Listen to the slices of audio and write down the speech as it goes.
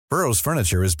Burrow's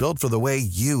furniture is built for the way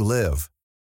you live.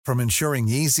 From ensuring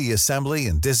easy assembly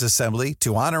and disassembly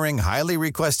to honoring highly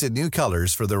requested new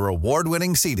colors for their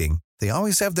award-winning seating, they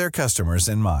always have their customers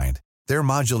in mind. Their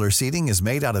modular seating is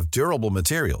made out of durable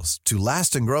materials to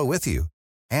last and grow with you.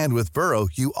 And with Burrow,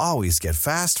 you always get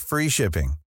fast, free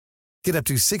shipping. Get up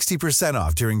to 60%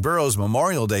 off during Burrow's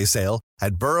Memorial Day sale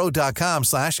at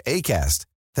burrow.com/ACAST.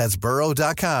 That's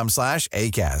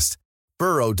burrow.com/ACAST.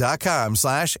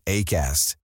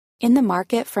 burrow.com/ACAST. In the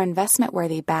market for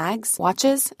investment-worthy bags,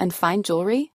 watches, and fine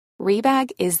jewelry, Rebag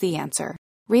is the answer.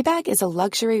 Rebag is a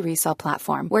luxury resale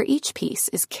platform where each piece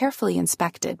is carefully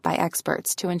inspected by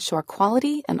experts to ensure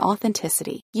quality and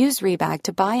authenticity. Use Rebag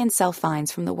to buy and sell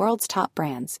finds from the world's top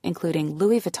brands, including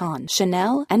Louis Vuitton,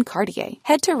 Chanel, and Cartier.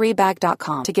 Head to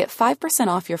Rebag.com to get 5%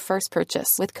 off your first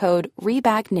purchase with code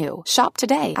REBAGNEW. Shop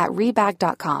today at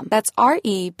Rebag.com. That's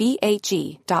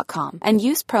REBAG.com. And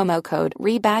use promo code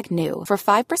REBAGNEW for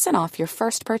 5% off your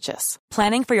first purchase.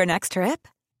 Planning for your next trip?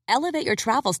 Elevate your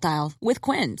travel style with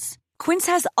Quince. Quince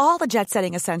has all the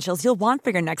jet-setting essentials you'll want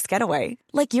for your next getaway,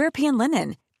 like European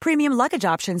linen, premium luggage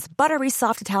options, buttery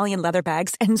soft Italian leather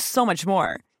bags, and so much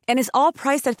more. And is all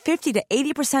priced at 50 to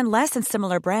 80% less than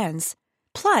similar brands.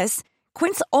 Plus,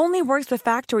 Quince only works with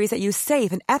factories that use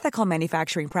safe and ethical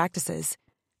manufacturing practices.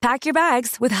 Pack your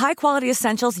bags with high-quality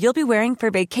essentials you'll be wearing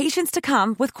for vacations to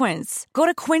come with Quince. Go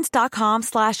to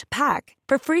quince.com/pack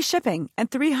for free shipping and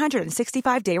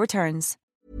 365-day returns.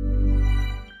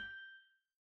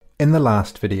 In the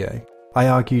last video, I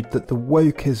argued that the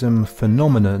wokeism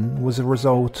phenomenon was a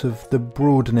result of the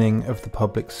broadening of the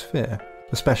public sphere,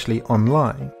 especially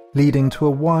online, leading to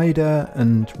a wider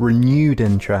and renewed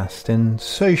interest in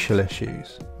social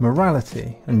issues,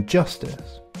 morality and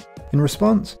justice. In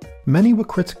response, many were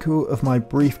critical of my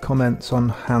brief comments on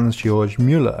Hans-Georg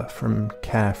Müller from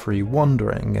Carefree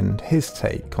Wandering and his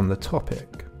take on the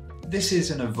topic. This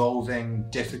is an evolving,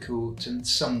 difficult and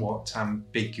somewhat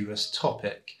ambiguous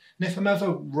topic. And if I'm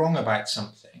ever wrong about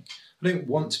something, I don't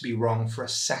want to be wrong for a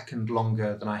second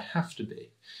longer than I have to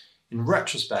be. In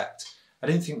retrospect, I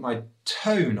don't think my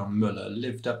tone on Müller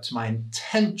lived up to my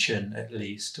intention, at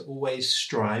least, to always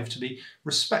strive to be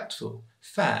respectful,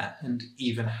 fair and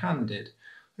even-handed.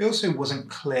 I also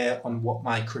wasn't clear on what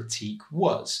my critique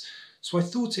was, so I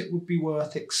thought it would be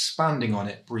worth expanding on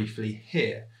it briefly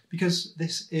here, because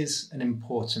this is an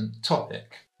important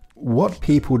topic. What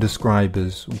people describe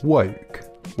as woke,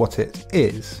 what it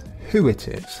is, who it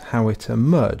is, how it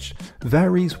emerged,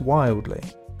 varies wildly.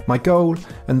 My goal,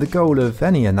 and the goal of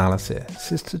any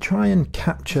analysis, is to try and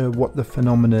capture what the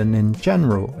phenomenon in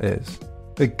general is.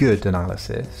 A good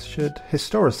analysis should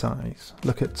historicise,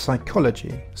 look at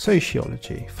psychology,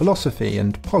 sociology, philosophy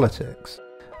and politics.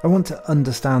 I want to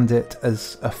understand it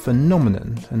as a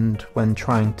phenomenon, and when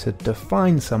trying to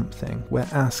define something, we're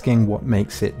asking what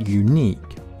makes it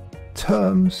unique.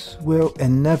 Terms will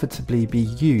inevitably be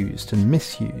used and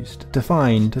misused,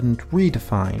 defined and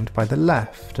redefined by the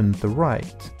left and the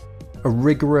right. A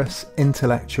rigorous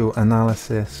intellectual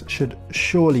analysis should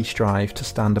surely strive to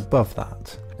stand above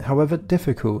that, however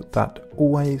difficult that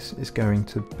always is going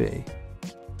to be.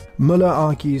 Müller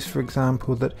argues, for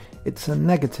example, that it's a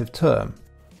negative term.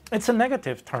 It's a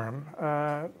negative term,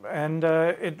 and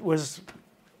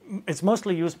it's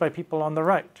mostly used by people on the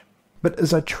right. But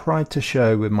as I tried to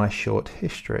show with my short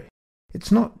history,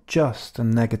 it's not just a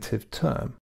negative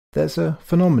term. There's a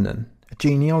phenomenon, a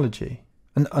genealogy,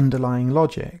 an underlying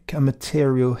logic, a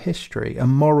material history, a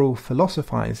moral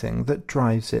philosophizing that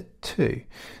drives it too.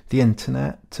 The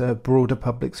internet, a broader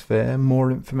public sphere, more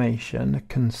information, a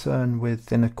concern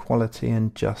with inequality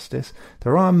and justice.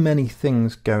 There are many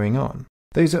things going on.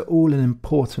 Those are all an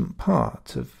important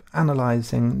part of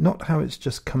analysing not how it's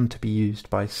just come to be used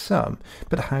by some,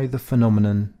 but how the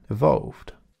phenomenon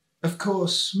evolved. Of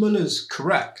course, Müller's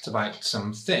correct about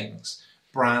some things.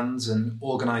 Brands and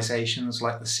organisations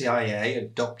like the CIA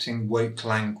adopting woke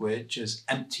language as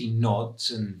empty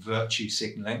nods and virtue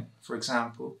signalling, for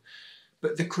example.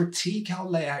 But the critique I'll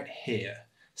lay out here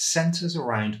centres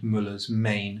around Müller's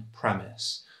main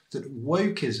premise, that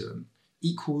wokeism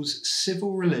equals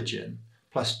civil religion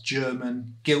plus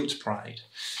German guilt pride.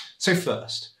 So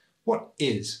first, what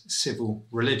is civil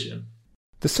religion?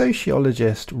 The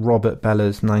sociologist Robert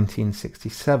Beller's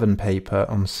 1967 paper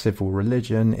on civil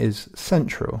religion is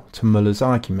central to Müller's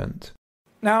argument.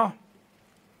 Now,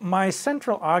 my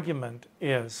central argument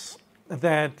is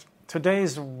that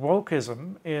today's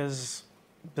wokeism is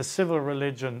the civil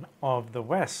religion of the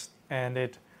West, and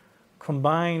it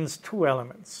combines two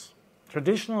elements: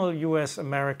 traditional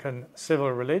US-American civil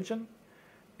religion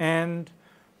and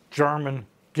German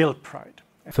guilt pride.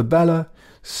 For Bella,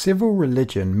 civil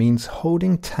religion means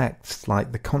holding texts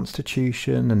like the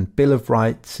Constitution and Bill of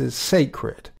Rights as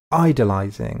sacred,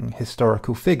 idolising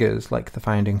historical figures like the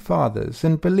Founding Fathers,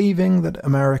 and believing that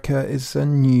America is a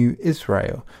new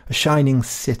Israel, a shining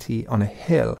city on a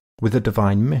hill with a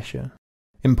divine mission.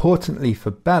 Importantly for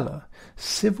Bella,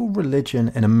 civil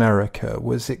religion in America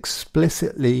was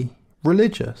explicitly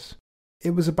religious.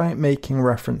 It was about making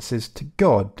references to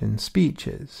God in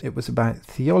speeches. It was about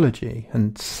theology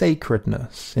and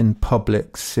sacredness in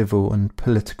public, civil and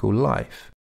political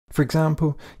life. For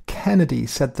example, Kennedy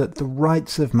said that the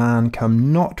rights of man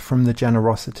come not from the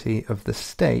generosity of the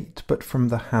state, but from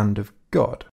the hand of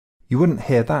God. You wouldn't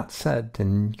hear that said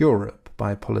in Europe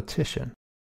by a politician.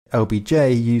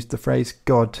 LBJ used the phrase,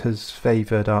 God has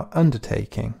favoured our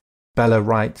undertaking. Bella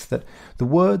writes that the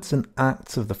words and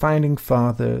acts of the Founding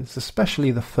Fathers,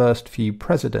 especially the first few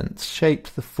presidents,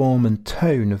 shaped the form and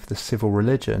tone of the civil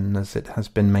religion as it has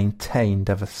been maintained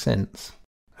ever since.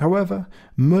 However,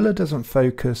 Muller doesn't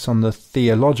focus on the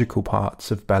theological parts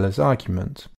of Bella's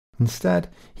argument. Instead,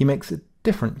 he makes a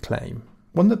different claim,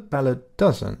 one that Bella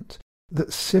doesn't,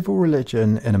 that civil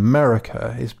religion in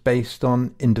America is based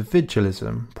on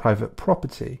individualism, private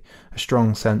property, a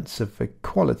strong sense of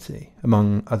equality,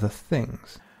 among other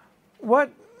things. What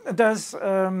does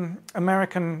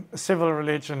American civil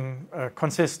religion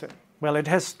consist in? Well, it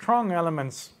has strong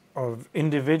elements of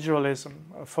individualism,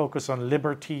 a focus on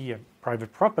liberty and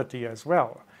private property as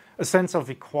well, a sense of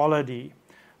equality,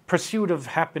 pursuit of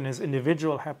happiness,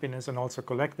 individual happiness and also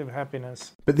collective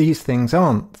happiness. But these things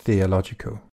aren't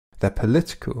theological. They're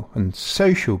political and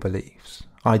social beliefs,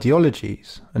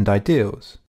 ideologies and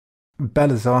ideals.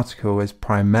 Bella's article is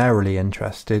primarily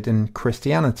interested in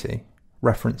Christianity,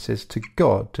 references to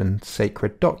God and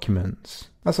sacred documents,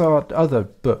 as are other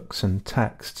books and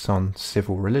texts on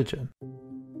civil religion.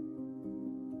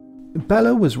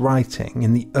 Bella was writing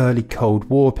in the early Cold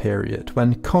War period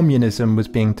when communism was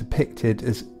being depicted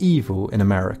as evil in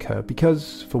America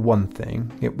because, for one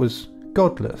thing, it was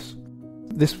godless.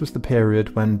 This was the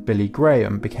period when Billy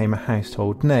Graham became a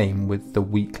household name with the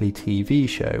weekly TV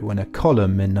show and a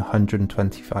column in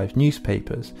 125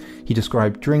 newspapers. He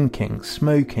described drinking,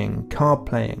 smoking, card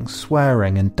playing,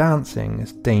 swearing and dancing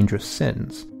as dangerous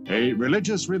sins. A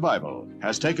religious revival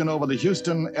has taken over the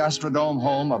Houston Astrodome,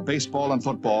 home of baseball and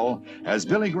football, as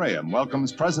Billy Graham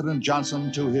welcomes President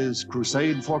Johnson to his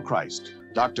crusade for Christ.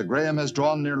 Dr. Graham has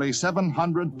drawn nearly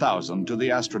 700,000 to the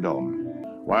Astrodome,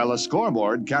 while a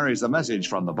scoreboard carries the message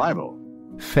from the Bible.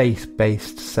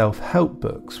 Faith-based self-help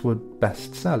books were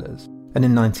bestsellers, and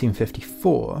in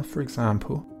 1954, for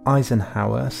example,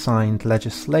 Eisenhower signed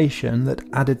legislation that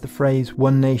added the phrase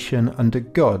 "One Nation Under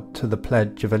God" to the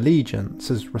Pledge of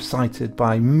Allegiance as recited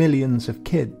by millions of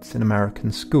kids in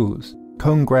American schools.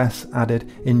 Congress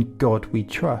added "In God We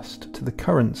Trust" to the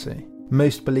currency.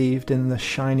 Most believed in the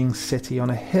shining city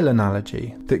on a hill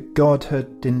analogy, that God had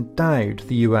endowed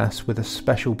the US with a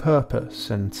special purpose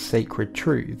and sacred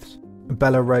truths.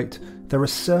 Bella wrote, "There are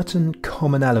certain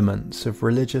common elements of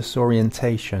religious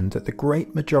orientation that the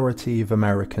great majority of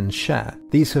Americans share.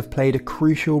 These have played a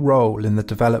crucial role in the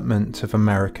development of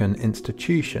American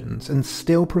institutions and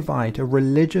still provide a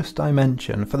religious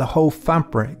dimension for the whole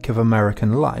fabric of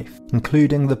American life,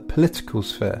 including the political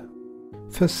sphere."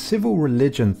 For civil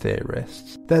religion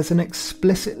theorists, there's an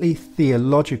explicitly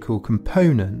theological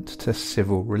component to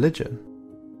civil religion.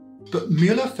 But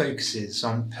Muller focuses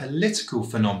on political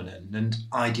phenomenon and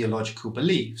ideological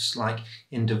beliefs like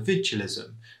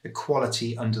individualism,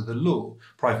 equality under the law,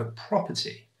 private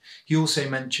property. He also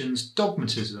mentions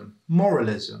dogmatism,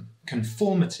 moralism,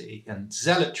 conformity and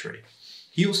zealotry.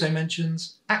 He also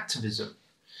mentions activism.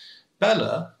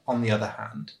 Bella, on the other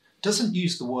hand, doesn't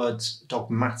use the words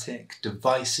dogmatic,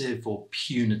 divisive or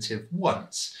punitive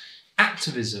once.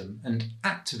 Activism and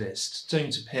activists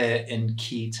don't appear in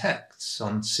key texts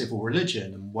on civil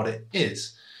religion and what it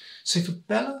is. So for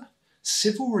Bella,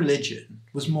 civil religion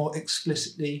was more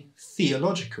explicitly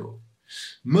theological.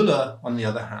 Muller, on the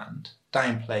other hand,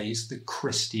 downplays the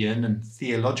Christian and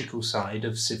theological side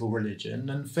of civil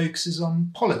religion and focuses on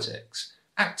politics,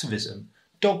 activism,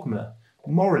 dogma,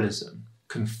 moralism,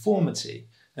 conformity,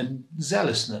 and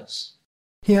zealousness.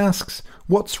 He asks,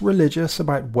 what's religious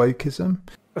about wokeism?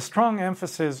 A strong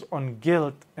emphasis on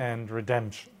guilt and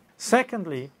redemption.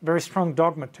 Secondly, very strong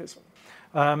dogmatism.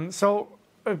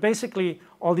 Basically,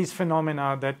 all these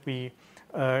phenomena that we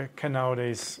can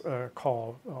nowadays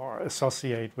call or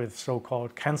associate with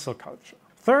so-called cancel culture.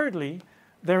 Thirdly,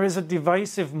 there is a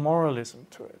divisive moralism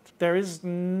to it. There is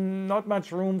not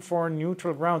much room for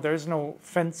neutral ground. There is no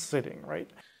fence sitting, right?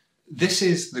 This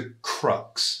is the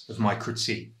crux of my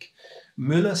critique.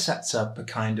 Müller sets up a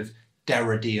kind of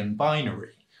Derridean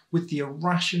binary, with the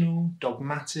irrational,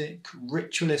 dogmatic,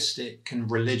 ritualistic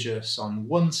and religious on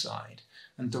one side,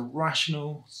 and the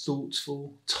rational,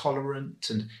 thoughtful, tolerant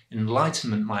and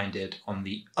enlightenment-minded on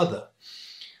the other.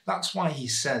 That's why he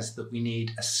says that we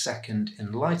need a second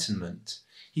enlightenment.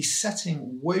 He's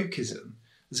setting wokeism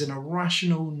as an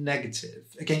irrational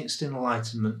negative against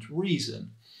enlightenment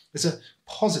reason, as a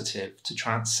positive to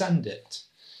transcend it.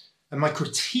 And my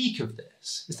critique of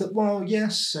this is that while,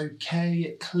 yes, okay,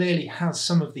 it clearly has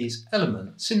some of these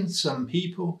elements in some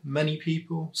people, many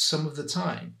people, some of the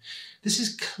time, this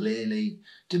is clearly,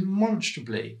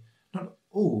 demonstrably, not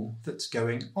all that's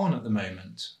going on at the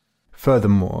moment.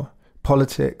 Furthermore,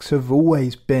 politics have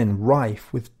always been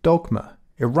rife with dogma,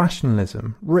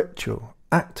 irrationalism, ritual,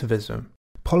 activism.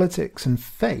 Politics and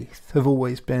faith have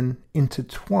always been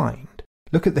intertwined.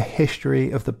 Look at the history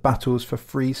of the battles for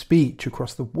free speech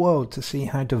across the world to see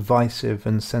how divisive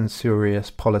and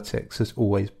censorious politics has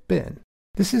always been.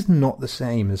 This is not the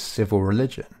same as civil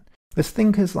religion. As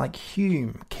thinkers like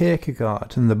Hume,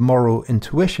 Kierkegaard and the moral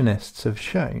intuitionists have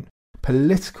shown,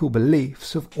 political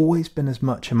beliefs have always been as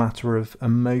much a matter of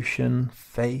emotion,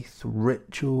 faith,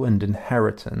 ritual and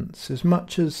inheritance as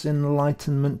much as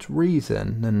enlightenment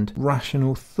reason and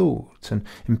rational thought and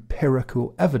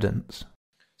empirical evidence.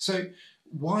 So,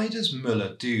 why does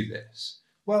Müller do this?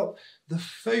 Well, the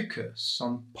focus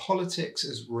on politics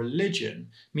as religion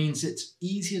means it's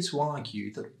easier to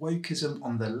argue that wokeism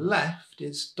on the left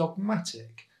is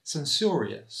dogmatic,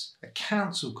 censorious, a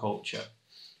cancel culture.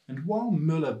 And while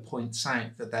Müller points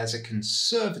out that there's a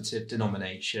conservative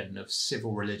denomination of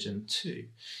civil religion too,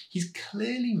 he's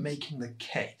clearly making the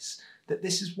case that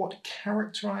this is what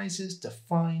characterises,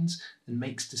 defines and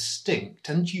makes distinct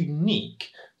and unique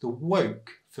the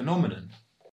woke phenomenon.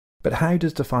 But how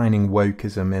does defining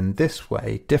wokeism in this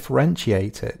way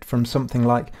differentiate it from something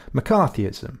like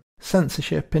McCarthyism,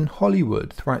 censorship in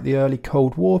Hollywood throughout the early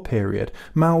Cold War period,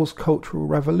 Mao's Cultural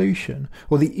Revolution,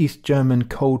 or the East German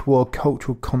Cold War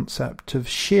cultural concept of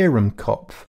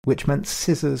Scherenkopf, which meant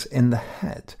scissors in the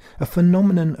head, a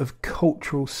phenomenon of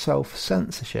cultural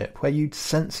self-censorship where you'd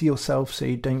censor yourself so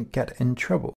you don't get in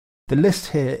trouble? The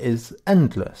list here is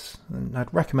endless, and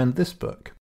I'd recommend this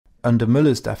book. Under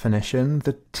Müller's definition,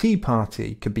 the Tea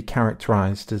Party could be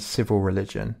characterised as civil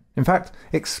religion. In fact,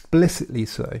 explicitly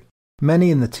so.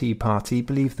 Many in the Tea Party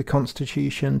believe the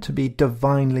Constitution to be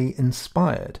divinely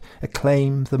inspired, a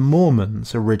claim the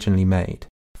Mormons originally made.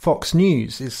 Fox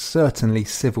News is certainly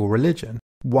civil religion.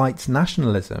 White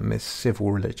nationalism is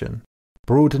civil religion.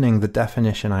 Broadening the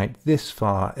definition out this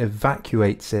far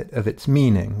evacuates it of its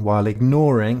meaning while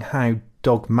ignoring how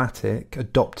dogmatic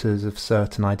adopters of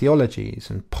certain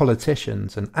ideologies and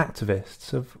politicians and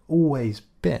activists have always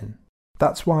been.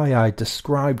 That's why I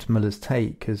described Müller's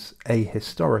take as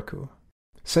ahistorical.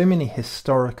 So many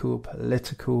historical,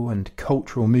 political and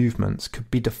cultural movements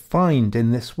could be defined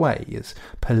in this way as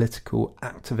political,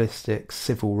 activistic,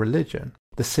 civil religion.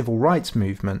 The civil rights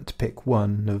movement, to pick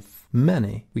one of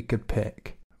many we could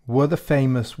pick. Were the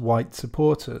famous white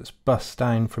supporters bussed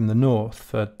down from the north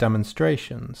for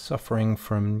demonstrations, suffering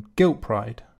from guilt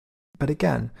pride? But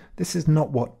again, this is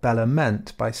not what Beller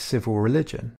meant by civil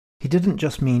religion. He didn't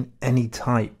just mean any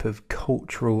type of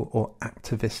cultural or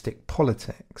activistic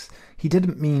politics. He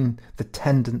didn't mean the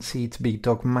tendency to be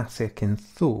dogmatic in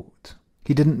thought.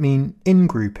 He didn't mean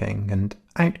in-grouping and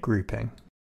out-grouping.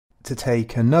 To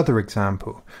take another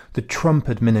example, the Trump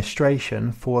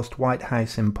administration forced White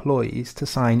House employees to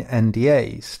sign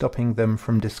NDAs, stopping them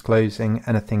from disclosing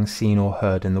anything seen or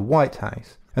heard in the White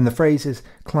House. And the phrases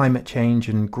climate change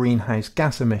and greenhouse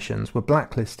gas emissions were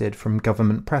blacklisted from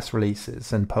government press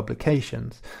releases and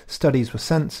publications. Studies were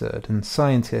censored, and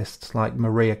scientists like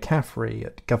Maria Caffrey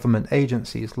at government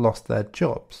agencies lost their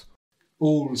jobs.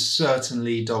 All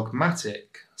certainly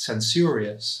dogmatic,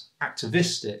 censorious,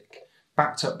 activistic,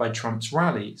 backed up by Trump's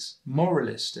rallies,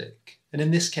 moralistic, and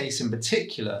in this case in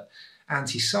particular,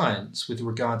 anti-science with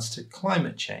regards to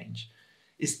climate change.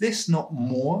 Is this not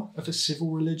more of a civil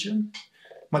religion?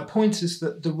 My point is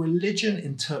that the religion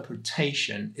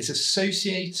interpretation is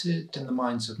associated in the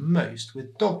minds of most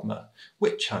with dogma,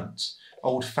 witch hunts,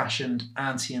 old-fashioned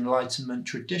anti-enlightenment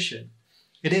tradition.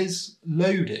 It is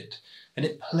loaded, and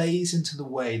it plays into the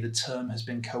way the term has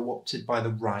been co-opted by the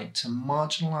right to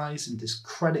marginalise and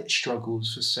discredit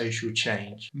struggles for social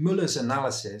change. Müller's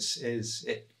analysis is,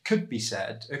 it could be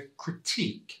said, a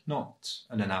critique, not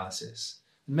an analysis.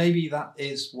 And maybe that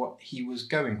is what he was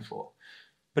going for,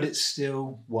 but it's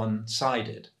still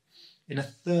one-sided. In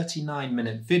a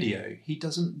 39-minute video, he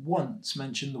doesn't once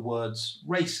mention the words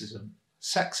racism,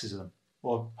 sexism,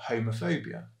 or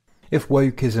homophobia. If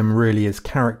wokeism really is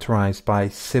characterised by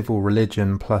civil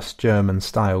religion plus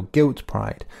German-style guilt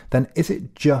pride, then is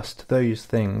it just those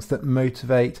things that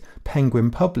motivate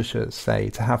Penguin publishers, say,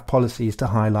 to have policies to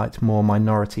highlight more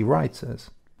minority writers?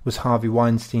 Was Harvey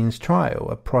Weinstein's trial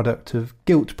a product of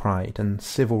guilt pride and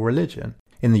civil religion?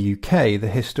 In the UK, the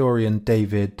historian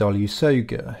David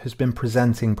Olusoga has been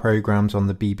presenting programmes on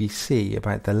the BBC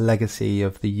about the legacy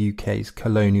of the UK's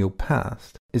colonial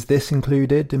past. Is this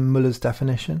included in Muller's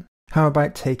definition? How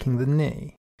about taking the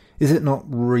knee? Is it not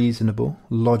reasonable,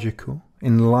 logical,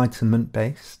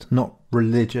 enlightenment-based, not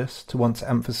religious, to want to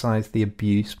emphasise the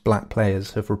abuse black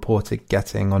players have reported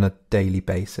getting on a daily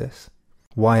basis?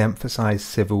 Why emphasise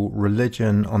civil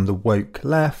religion on the woke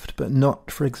left, but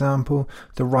not, for example,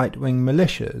 the right-wing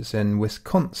militias in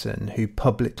Wisconsin who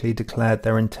publicly declared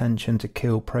their intention to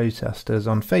kill protesters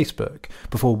on Facebook,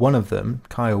 before one of them,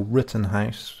 Kyle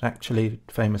Rittenhouse, actually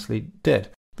famously did?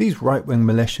 These right-wing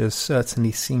militias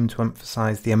certainly seem to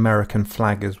emphasise the American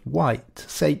flag as white,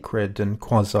 sacred and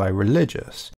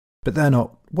quasi-religious, but they're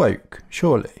not woke,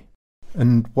 surely.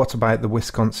 And what about the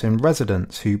Wisconsin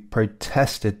residents who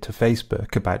protested to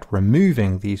Facebook about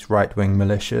removing these right-wing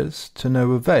militias to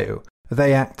no avail? Are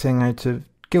they acting out of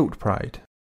guilt pride?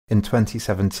 In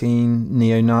 2017,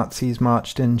 neo-Nazis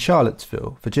marched in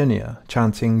Charlottesville, Virginia,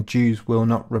 chanting "Jews will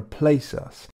not replace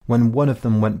us." When one of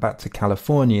them went back to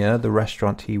California, the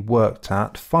restaurant he worked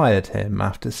at fired him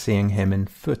after seeing him in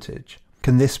footage.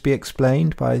 Can this be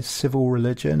explained by civil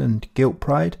religion and guilt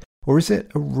pride? Or is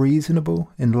it a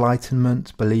reasonable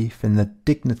Enlightenment belief in the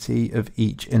dignity of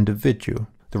each individual,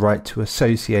 the right to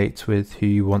associate with who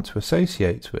you want to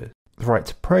associate with, the right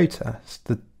to protest,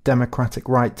 the democratic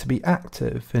right to be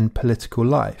active in political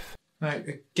life? Now,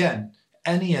 again,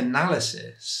 any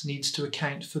analysis needs to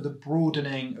account for the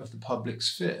broadening of the public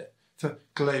sphere, for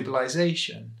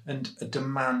globalisation and a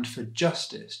demand for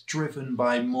justice driven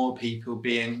by more people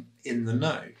being in the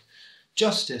know.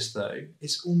 Justice, though,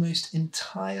 is almost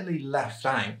entirely left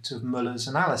out of Muller's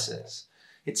analysis.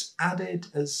 It's added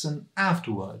as an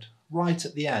afterword, right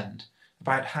at the end,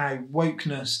 about how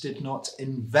wokeness did not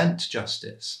invent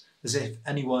justice, as if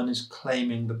anyone is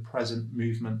claiming the present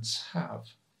movements have.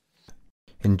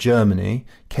 In Germany,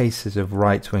 cases of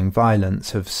right-wing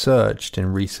violence have surged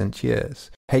in recent years.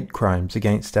 Hate crimes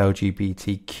against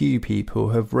LGBTQ people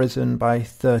have risen by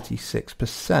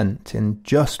 36% in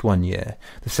just 1 year.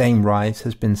 The same rise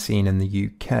has been seen in the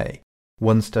UK.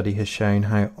 One study has shown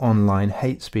how online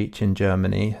hate speech in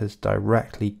Germany has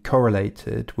directly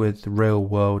correlated with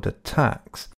real-world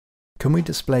attacks. Can we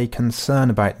display concern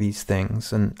about these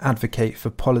things and advocate for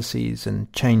policies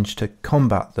and change to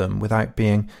combat them without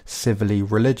being civilly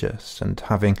religious and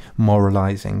having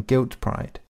moralising guilt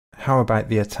pride? How about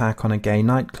the attack on a gay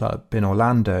nightclub in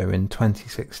Orlando in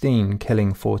 2016,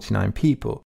 killing 49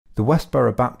 people? The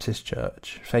Westboro Baptist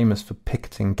Church, famous for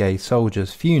picketing gay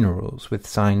soldiers' funerals with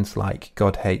signs like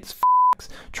 "God hates f***s,"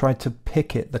 tried to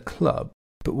picket the club,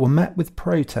 but were met with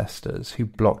protesters who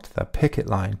blocked their picket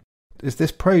line. Is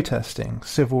this protesting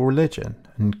civil religion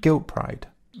and guilt pride?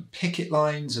 Picket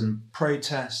lines and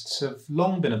protests have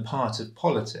long been a part of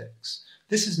politics.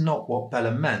 This is not what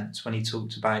Beller meant when he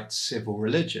talked about civil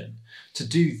religion. To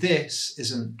do this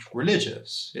isn't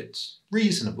religious, it's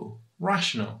reasonable,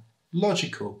 rational,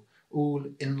 logical, all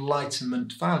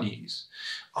Enlightenment values.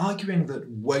 Arguing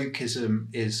that wokeism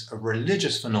is a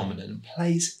religious phenomenon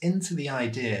plays into the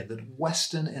idea that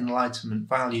Western Enlightenment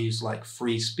values like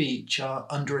free speech are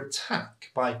under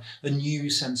attack by a new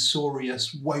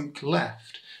censorious woke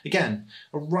left. Again,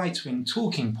 a right-wing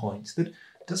talking point that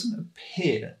doesn't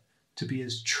appear to be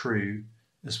as true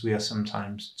as we are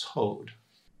sometimes told.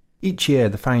 Each year,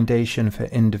 the Foundation for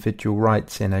Individual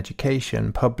Rights in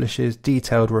Education publishes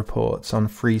detailed reports on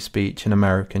free speech in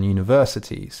American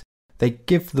universities. They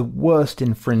give the worst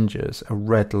infringers a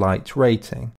red light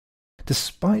rating.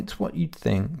 Despite what you'd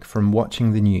think from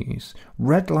watching the news,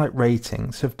 red light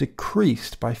ratings have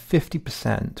decreased by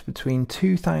 50% between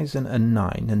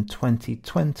 2009 and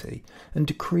 2020 and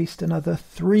decreased another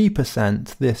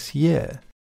 3% this year.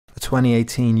 A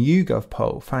 2018 YouGov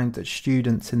poll found that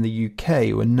students in the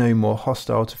UK were no more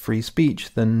hostile to free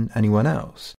speech than anyone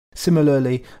else.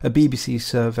 Similarly, a BBC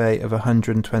survey of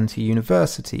 120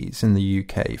 universities in the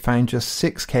UK found just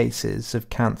 6 cases of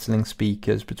cancelling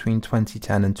speakers between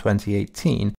 2010 and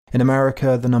 2018. In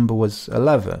America, the number was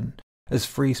 11. As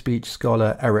free speech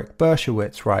scholar Eric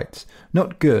Bershowitz writes,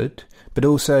 not good, but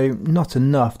also not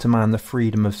enough to man the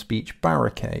freedom of speech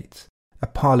barricades. A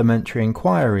parliamentary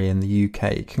inquiry in the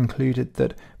UK concluded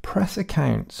that press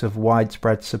accounts of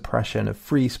widespread suppression of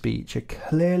free speech are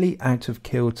clearly out of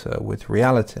kilter with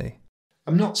reality.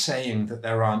 I'm not saying that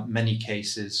there aren't many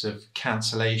cases of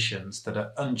cancellations that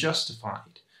are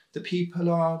unjustified, that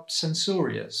people are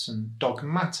censorious and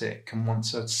dogmatic and want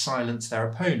to silence their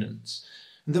opponents,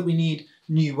 and that we need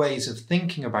new ways of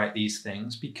thinking about these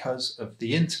things because of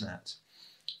the internet.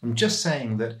 I'm just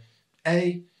saying that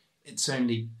A, it's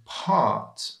only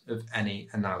part of any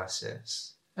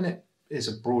analysis, and it is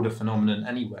a broader phenomenon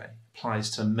anyway, applies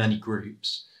to many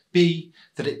groups. B,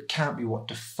 that it can't be what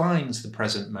defines the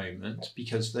present moment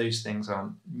because those things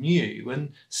aren't new.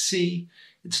 And C,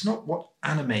 it's not what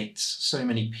animates so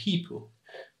many people.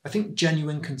 I think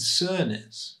genuine concern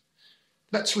is.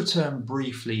 Let's return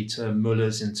briefly to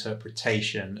Muller's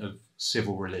interpretation of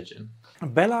civil religion.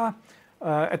 Bella,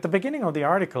 at the beginning of the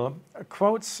article,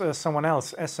 quotes someone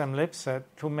else, S.M. Lipset,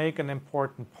 to make an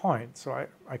important point. So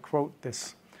I quote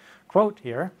this quote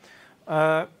here.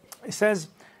 He says,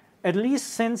 "At least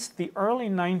since the early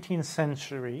 19th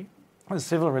century,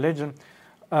 civil religion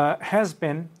has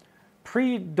been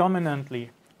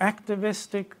predominantly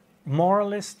activistic,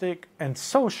 moralistic, and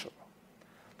social,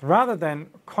 rather than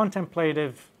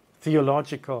contemplative,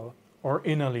 theological, or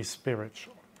innerly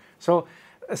spiritual." So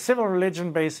civil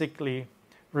religion basically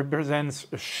represents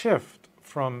a shift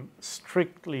from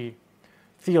strictly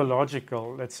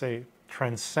theological, let's say,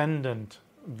 transcendent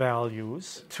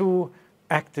values to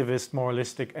activist,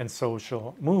 moralistic, and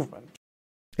social movement.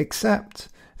 Except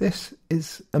this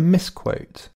is a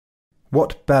misquote.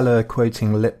 What Bella,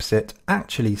 quoting Lipset,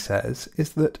 actually says is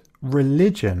that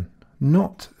religion,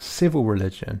 not civil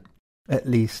religion, at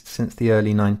least since the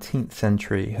early 19th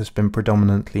century, has been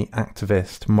predominantly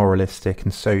activist, moralistic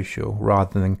and social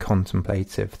rather than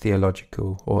contemplative,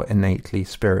 theological or innately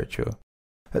spiritual.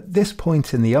 At this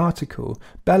point in the article,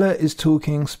 Bella is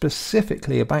talking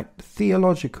specifically about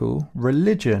theological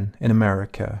religion in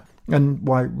America and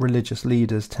why religious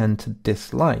leaders tend to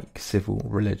dislike civil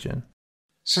religion.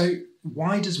 So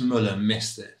why does Muller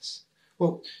miss this?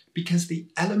 Well, because the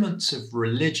elements of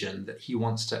religion that he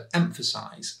wants to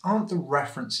emphasise aren't the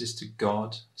references to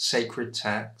God, sacred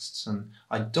texts and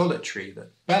idolatry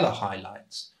that Bella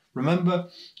highlights. Remember,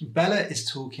 Bella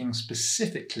is talking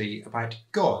specifically about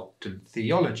God and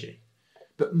theology,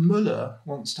 but Muller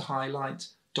wants to highlight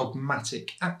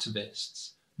dogmatic activists,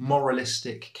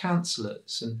 moralistic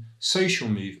counsellors and social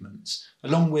movements,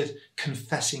 along with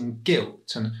confessing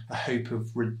guilt and a hope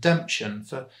of redemption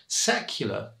for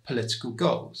secular political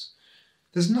goals.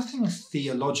 There's nothing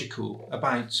theological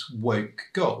about woke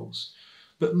goals,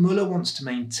 but Muller wants to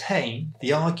maintain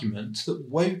the argument that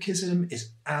wokeism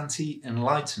is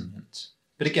anti-enlightenment.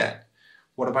 But again,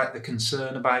 what about the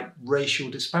concern about racial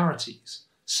disparities,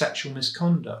 sexual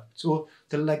misconduct, or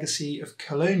the legacy of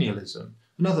colonialism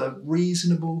and other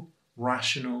reasonable,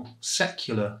 rational,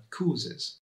 secular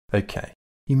causes? Okay,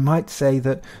 you might say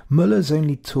that Muller's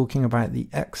only talking about the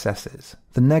excesses,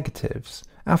 the negatives.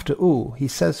 After all, he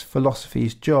says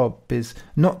philosophy's job is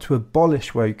not to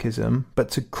abolish wokeism, but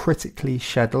to critically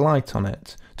shed light on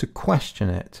it, to question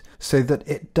it, so that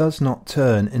it does not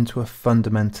turn into a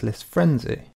fundamentalist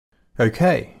frenzy.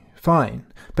 Okay, fine,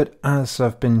 but as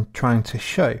I've been trying to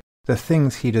show, the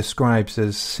things he describes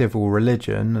as civil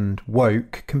religion and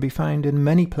woke can be found in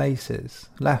many places,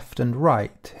 left and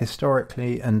right,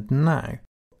 historically and now.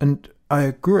 And I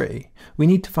agree, we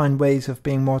need to find ways of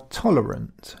being more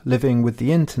tolerant, living with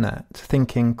the internet,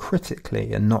 thinking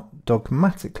critically and not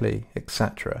dogmatically,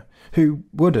 etc. Who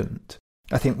wouldn't?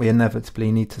 I think we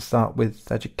inevitably need to start with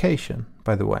education,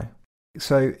 by the way.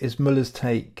 So is Muller's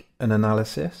take an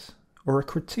analysis or a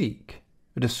critique?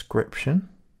 A description?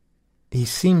 He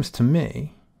seems to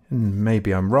me, and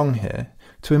maybe I'm wrong here,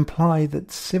 to imply that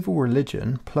civil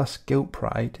religion plus guilt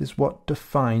pride is what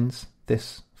defines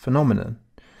this phenomenon.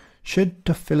 Should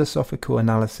the philosophical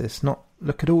analysis not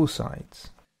look at all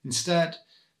sides? Instead,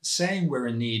 saying we're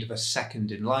in need of a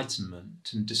second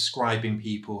enlightenment and describing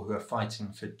people who are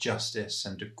fighting for justice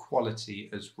and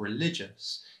equality as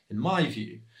religious, in my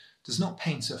view, does not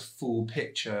paint a full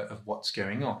picture of what's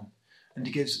going on, and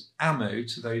it gives ammo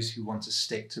to those who want to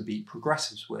stick to beat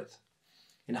progressives with.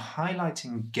 In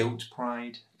highlighting guilt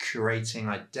pride, curating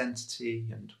identity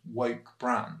and woke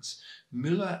brands,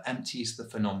 Muller empties the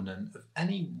phenomenon of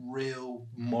any real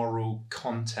moral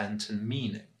content and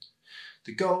meaning.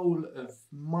 The goal of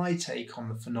my take on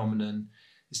the phenomenon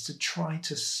is to try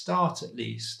to start at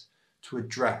least to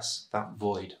address that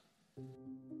void.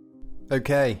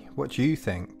 Okay, what do you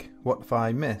think? What have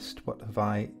I missed? What have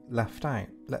I left out?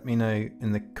 Let me know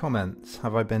in the comments.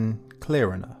 Have I been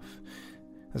clear enough?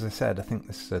 As I said, I think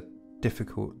this is a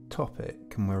difficult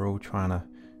topic and we're all trying to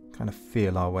kind of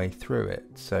feel our way through it.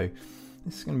 So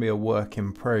this is going to be a work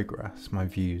in progress, my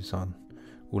views on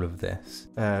all of this.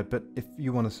 But if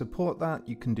you want to support that,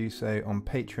 you can do so on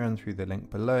Patreon through the link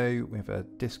below. We have a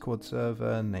Discord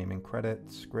server, naming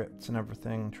credits, scripts and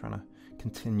everything, trying to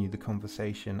continue the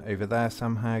conversation over there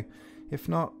somehow. If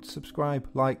not, subscribe,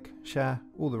 like, share,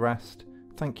 all the rest.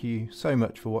 Thank you so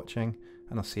much for watching,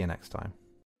 and I'll see you next time.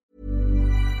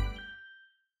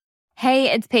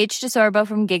 Hey, it's Paige DeSorbo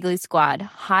from Giggly Squad.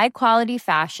 High quality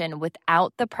fashion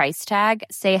without the price tag.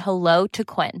 Say hello to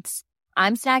Quince.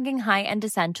 I'm snagging high-end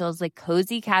essentials like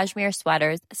cozy cashmere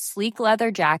sweaters, sleek leather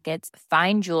jackets,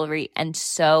 fine jewelry, and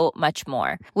so much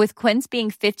more. With Quince being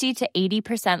 50 to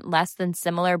 80% less than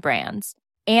similar brands.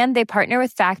 And they partner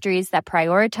with factories that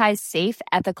prioritize safe,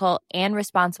 ethical, and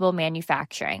responsible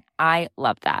manufacturing. I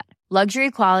love that. Luxury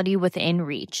quality within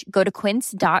reach. Go to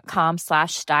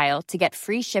quince.com/style to get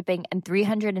free shipping and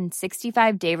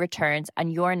 365-day returns on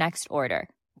your next order.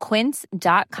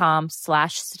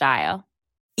 Quince.com/style.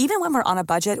 Even when we're on a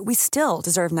budget, we still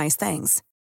deserve nice things.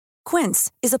 Quince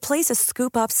is a place to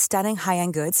scoop up stunning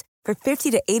high-end goods for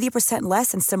 50 to 80%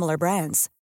 less than similar brands.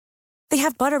 They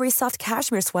have buttery soft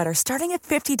cashmere sweaters starting at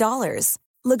 $50,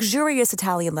 luxurious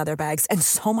Italian leather bags, and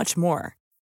so much more.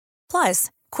 Plus,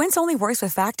 Quince only works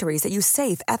with factories that use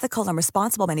safe, ethical, and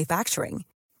responsible manufacturing.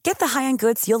 Get the high-end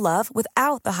goods you'll love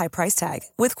without the high price tag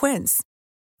with Quince.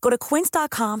 Go to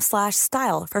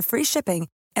quince.com/style for free shipping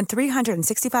and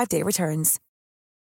 365-day returns.